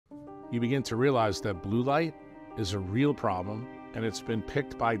you begin to realize that blue light is a real problem, and it's been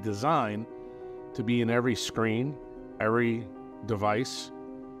picked by design to be in every screen, every device,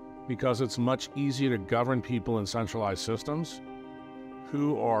 because it's much easier to govern people in centralized systems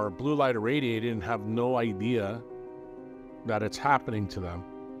who are blue light irradiated and have no idea that it's happening to them.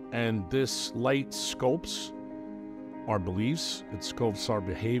 And this light scopes our beliefs, it scopes our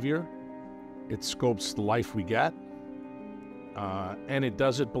behavior, it scopes the life we get, and it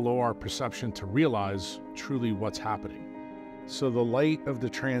does it below our perception to realize truly what's happening. So the light of the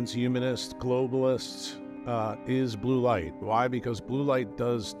transhumanist, globalists, is blue light. Why? Because blue light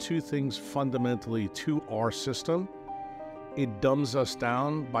does two things fundamentally to our system. It dumbs us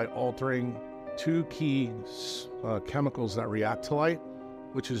down by altering two key chemicals that react to light,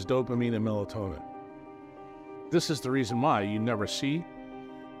 which is dopamine and melatonin. This is the reason why you never see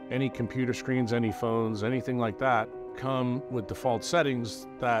any computer screens, any phones, anything like that come with default settings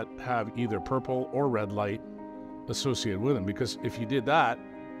that have either purple or red light associated with them. Because if you did that,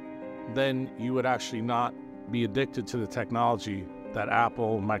 then you would actually not be addicted to the technology that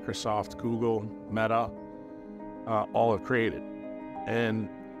Apple, Microsoft, Google, Meta, all have created. And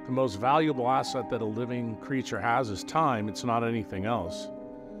the most valuable asset that a living creature has is time. It's not anything else.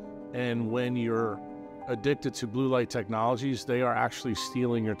 And when you're addicted to blue light technologies, they are actually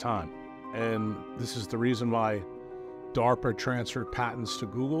stealing your time. And this is the reason why DARPA transferred patents to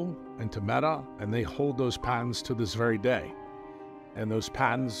Google and to Meta, and they hold those patents to this very day. And those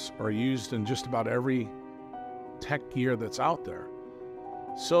patents are used in just about every tech gear that's out there.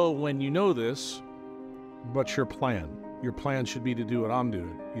 So when you know this, what's your plan? Your plan should be to do what I'm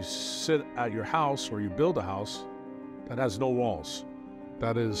doing. You sit at your house, or you build a house that has no walls,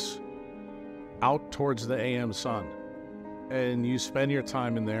 that is out towards the AM sun. And you spend your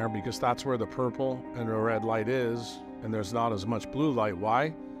time in there because that's where the purple and the red light is, and there's not as much blue light. Why?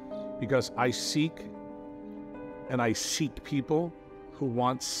 Because I seek people who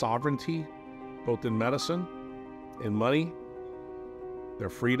want sovereignty, both in medicine, in money, their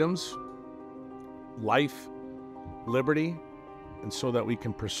freedoms, life, liberty, and so that we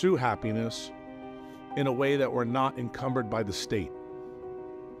can pursue happiness in a way that we're not encumbered by the state.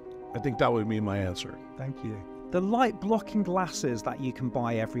 I think that would be my answer. Thank you. The light blocking glasses that you can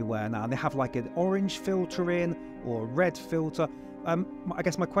buy everywhere now, they have like an orange filter in or a red filter. I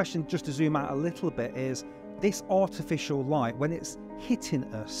guess my question, just to zoom out a little bit, is this artificial light, when it's hitting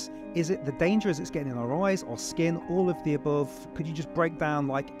us, is it the danger as it's getting in our eyes or skin, all of the above? Could you just break down,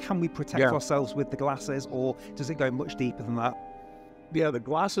 like, can we protect ourselves with the glasses, or does it go much deeper than that? Yeah, the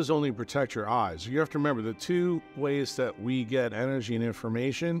glasses only protect your eyes. You have to remember the two ways that we get energy and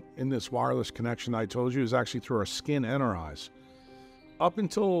information in this wireless connection I told you is actually through our skin and our eyes. Up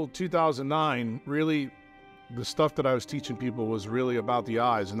until 2009, really, the stuff that I was teaching people was really about the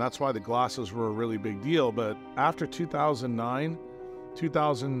eyes, and that's why the glasses were a really big deal. But after 2009,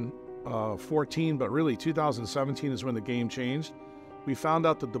 2014, but really 2017 is when the game changed. We found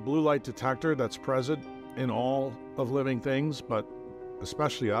out that the blue light detector that's present in all of living things, but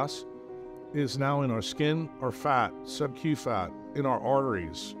especially us, is now in our skin, our fat, sub-Q fat, in our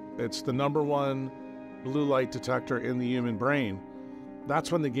arteries. It's the #1 blue light detector in the human brain.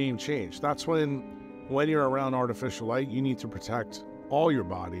 That's when the game changed. That's when you're around artificial light, you need to protect all your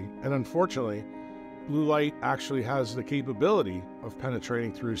body. And unfortunately, blue light actually has the capability of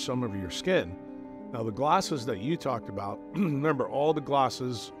penetrating through some of your skin. Now, the glasses that you talked about, remember, all the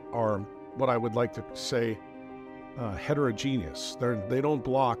glasses are what I would like to say heterogeneous. They don't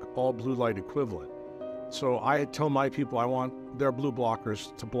block all blue light equivalent. So I tell my people I want their blue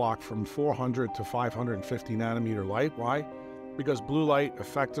blockers to block from 400 to 550 nanometer light. Why? Because blue light,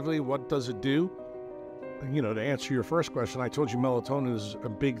 effectively, what does it do? You know, to answer your first question, I told you melatonin is a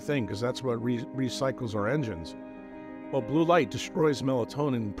big thing because that's what recycles our engines. Well, blue light destroys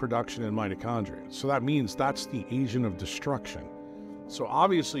melatonin production in mitochondria. So that means that's the agent of destruction. So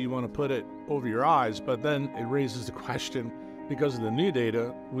obviously you want to put it over your eyes, but then it raises the question, because of the new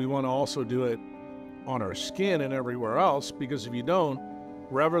data, we want to also do it on our skin and everywhere else, because if you don't,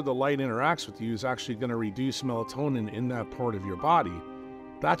 wherever the light interacts with you is actually going to reduce melatonin in that part of your body.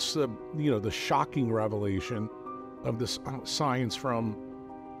 That's the shocking revelation of this science from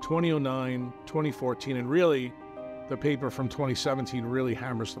 2009, 2014, and really the paper from 2017 really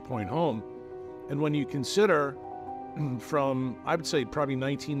hammers the point home. And when you consider from, I would say, probably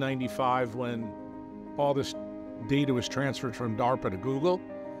 1995, when all this data was transferred from DARPA to Google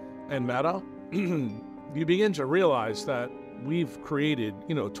and Meta, you begin to realize that we've created,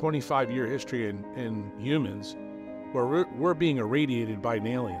 a 25-year history in humans where we're being irradiated by an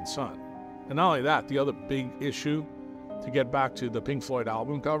alien sun. And not only that, the other big issue, to get back to the Pink Floyd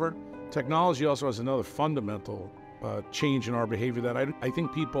album cover, technology also has another fundamental change in our behavior that I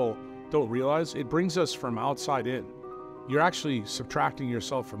think people don't realize. It brings us from outside in. You're actually subtracting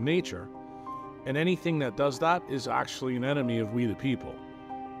yourself from nature, and anything that does that is actually an enemy of we the people.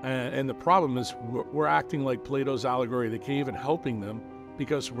 And the problem is we're acting like Plato's allegory of the cave and helping them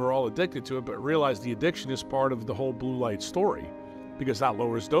because we're all addicted to it, but realize the addiction is part of the whole blue light story, because that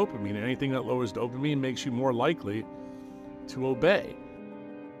lowers dopamine. And anything that lowers dopamine makes you more likely to obey.